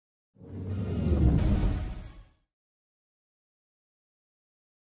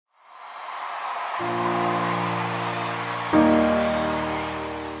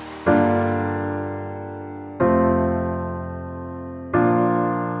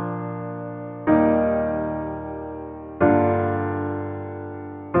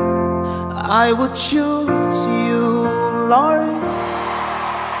I would choose you, Lord,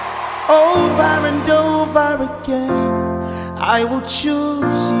 over and over again. I will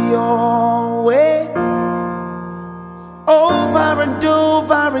choose your way over and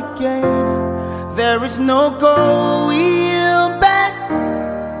over again. There is no going back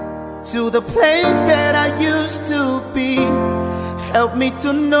to the place that I used to be. Help me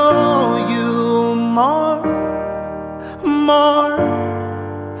to know you more, more,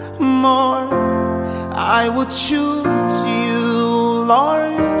 more. I will choose you,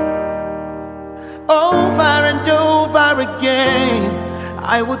 Lord, over and over again.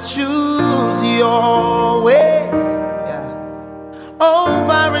 I will choose your way,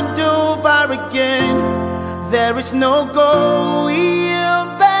 over and over again. There is no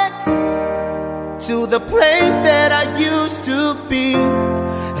going back to the place that I used to be.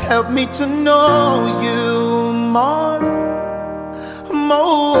 Help me to know you more,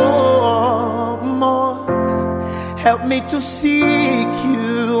 more, more. Help me to seek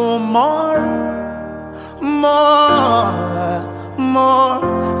you more, more, more.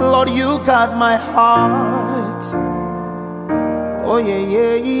 Lord, you got my heart. Oh yeah,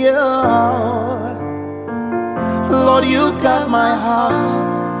 yeah, yeah. Lord, you got my heart.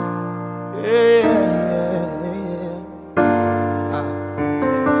 Yeah, yeah.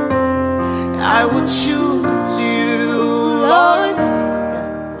 I would choose you, Lord,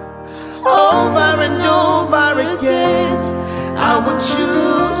 over and over again. I would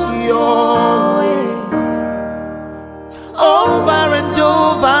choose your ways over and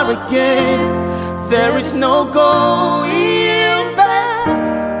over again. There is no going back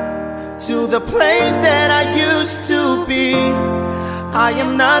to the place that I used to be. I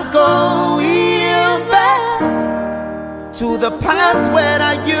am not going back to the past where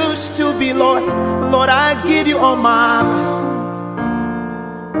I used to be. Lord, Lord, I give you all my life.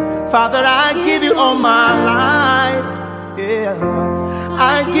 Father, I give you all my life. Yeah,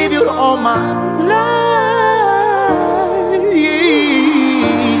 I give you all my life.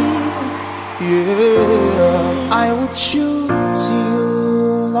 Yeah, I will choose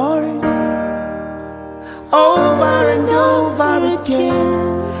you, Lord, over and over again.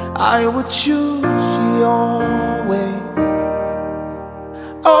 I will choose your way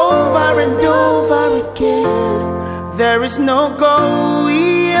over and over again. There is no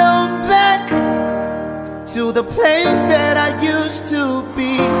going back to the place that I used to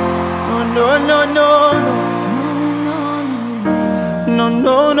be. Oh, no, no, no, no, no,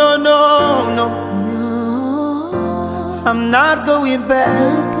 no, no, no, no. I'm not going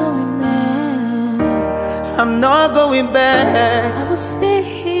back. I'm not going back. I will stay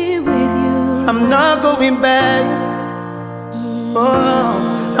here with you. I'm not going back.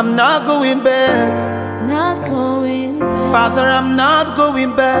 Oh, I'm not going back. Not going back. Father, I'm not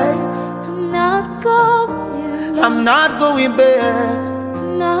going back. I'm not going back. I'm not going back.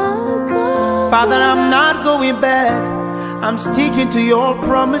 I'm not going Father, I'm back. not going back. I'm sticking to your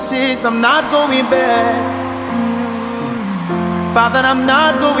promises. I'm not going back. Father, I'm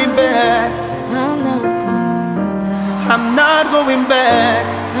not going back. I'm not going back. I'm not going back.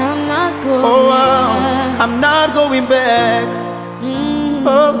 I'm not going Oh, back. I'm not going back.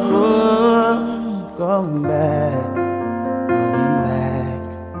 Oh, going back. Going back.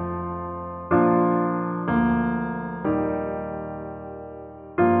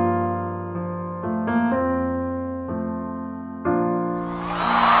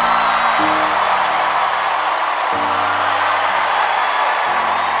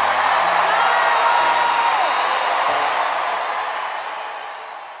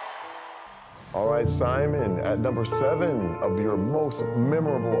 All right, Simon, at number 7 of your most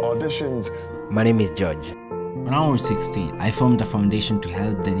memorable auditions. My name is George. When I was 16, I formed a foundation to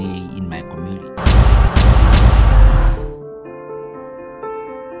help the needy in my community.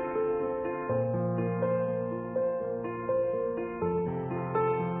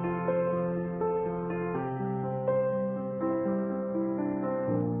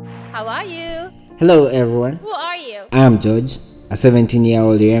 How are you? Hello everyone, Who are you? I am George, a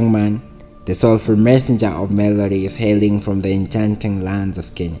 17-year-old young man, the soulful messenger of melodies hailing from the enchanting lands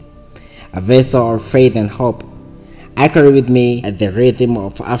of Kenya. A vessel of faith and hope, I carry with me at the rhythm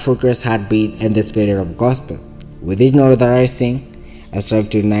of Africa's heartbeats and the spirit of gospel. With each note that I sing, I strive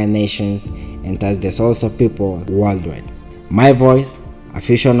to unite nations and touch the souls of people worldwide. My voice, a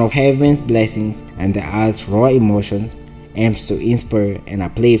fusion of heaven's blessings and the earth's raw emotions, aims to inspire and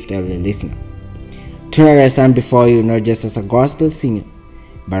uplift every listener. Tonight I stand before you not just as a gospel singer,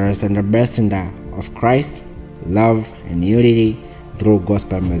 but as an ambassador of Christ, love, and unity through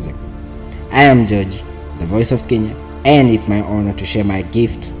gospel music. I am George, the voice of Kenya, and it's my honor to share my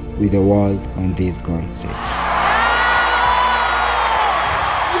gift with the world on this grand stage.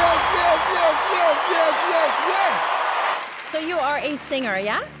 So you are a singer,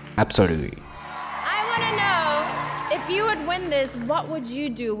 yeah? Absolutely. I want to know, if you would win this, what would you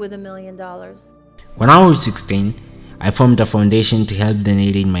do with $1 million? When I was 16, I formed a foundation to help the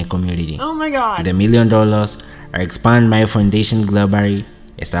needy in my community. Oh my God. With $1 million, I expand my foundation globally,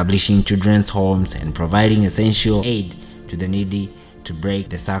 establishing children's homes and providing essential aid to the needy to break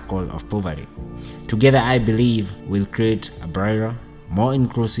the circle of poverty. Together, I believe we'll create a brighter, more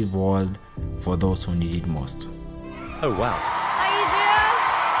inclusive world for those who need it most. Oh, wow. How you doing?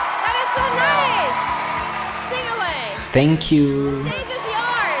 That is so nice. Sing away. Thank you. The stage is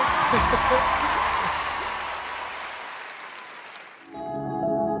yours.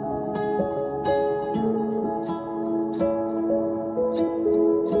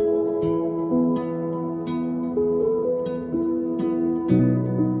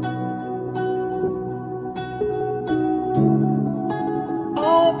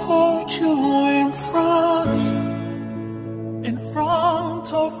 I'll put you in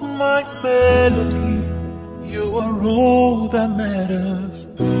front of my melody. You are all that matters.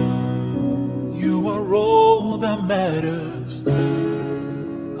 You are all that matters.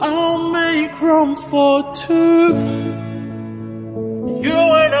 I'll make room for two. You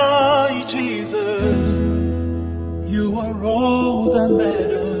and I, Jesus. You are all that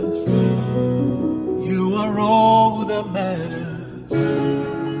matters. You are all that matters.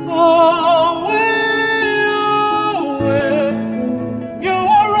 Away, away. You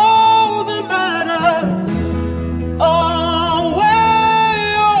are all that matters. Away,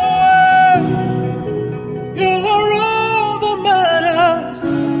 away. You are all that matters.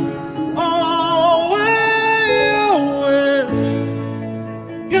 Away, away.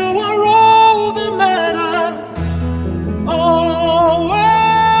 You are all that matters. Away,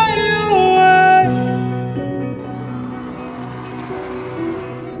 away.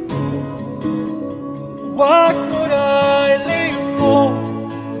 What would I live for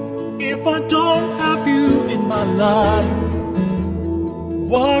if I don't have you in my life?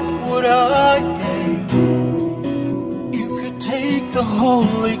 What would I gain if you take the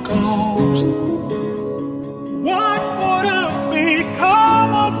Holy Ghost? What would have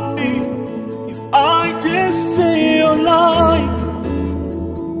become of me if I didn't see your light?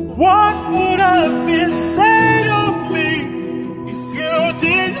 What would have been said of me if you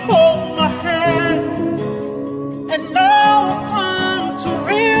didn't hold my hand? And now I've come to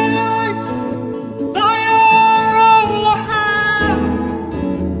realize that you are all I have.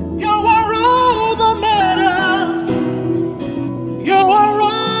 You are all that matters. You are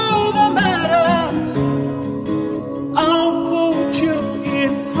all that matters. I'll put you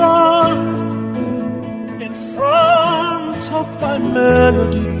in front of my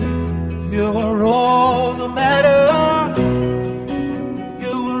melody. You are all that matters.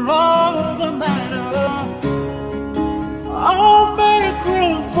 You are all that matters. I'll make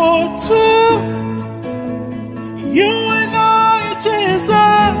room for two. You and I,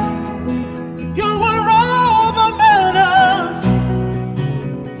 Jesus. You are all that matters.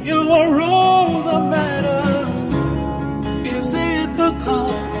 You are all that matters. Is it the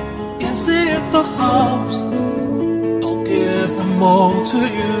car? Is it the house? I'll give them all to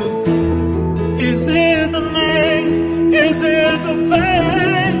you. Is it the name? Is it the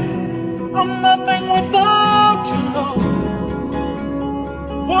fame? I'm nothing without you, Lord.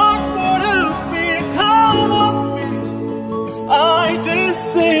 What would have become of me if I didn't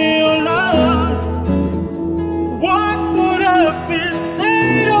see your love? What would have been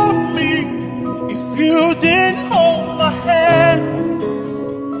said of me if you didn't hold my hand?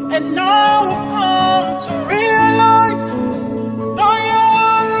 And now I've come to realize that you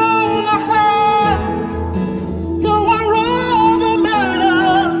are all I have. You are all that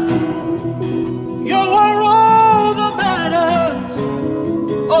matters. You are all that matters.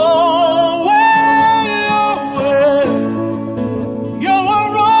 Away, away. You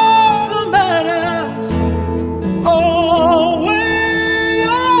are all that matters. Away,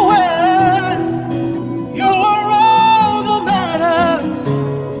 away. You are all that matters.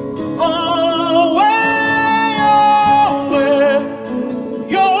 Away, away.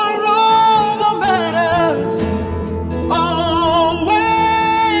 You are all that matters. Away,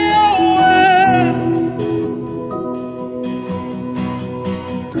 away.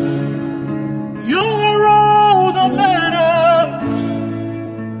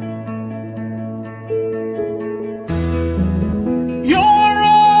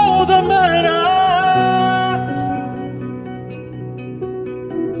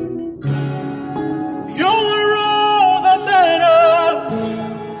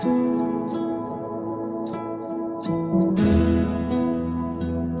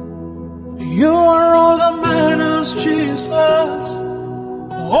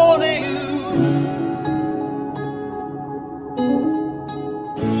 only you.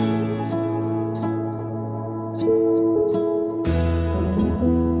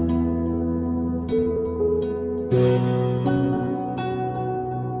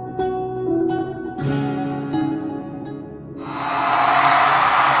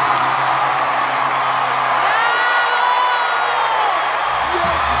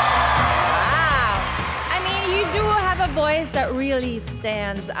 Voice that really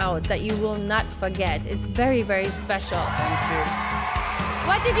stands out, that you will not forget. It's very, very special. Thank you.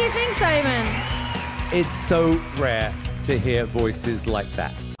 What did you think, Simon? It's so rare to hear voices like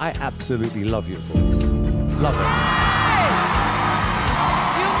that. I absolutely love your voice. Love it.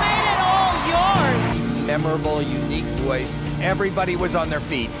 You made it all yours. Memorable, unique voice. Everybody was on their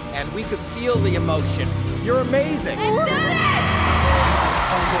feet, and we could feel the emotion. You're amazing. Let's do this!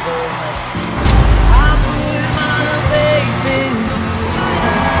 I put my faith in you.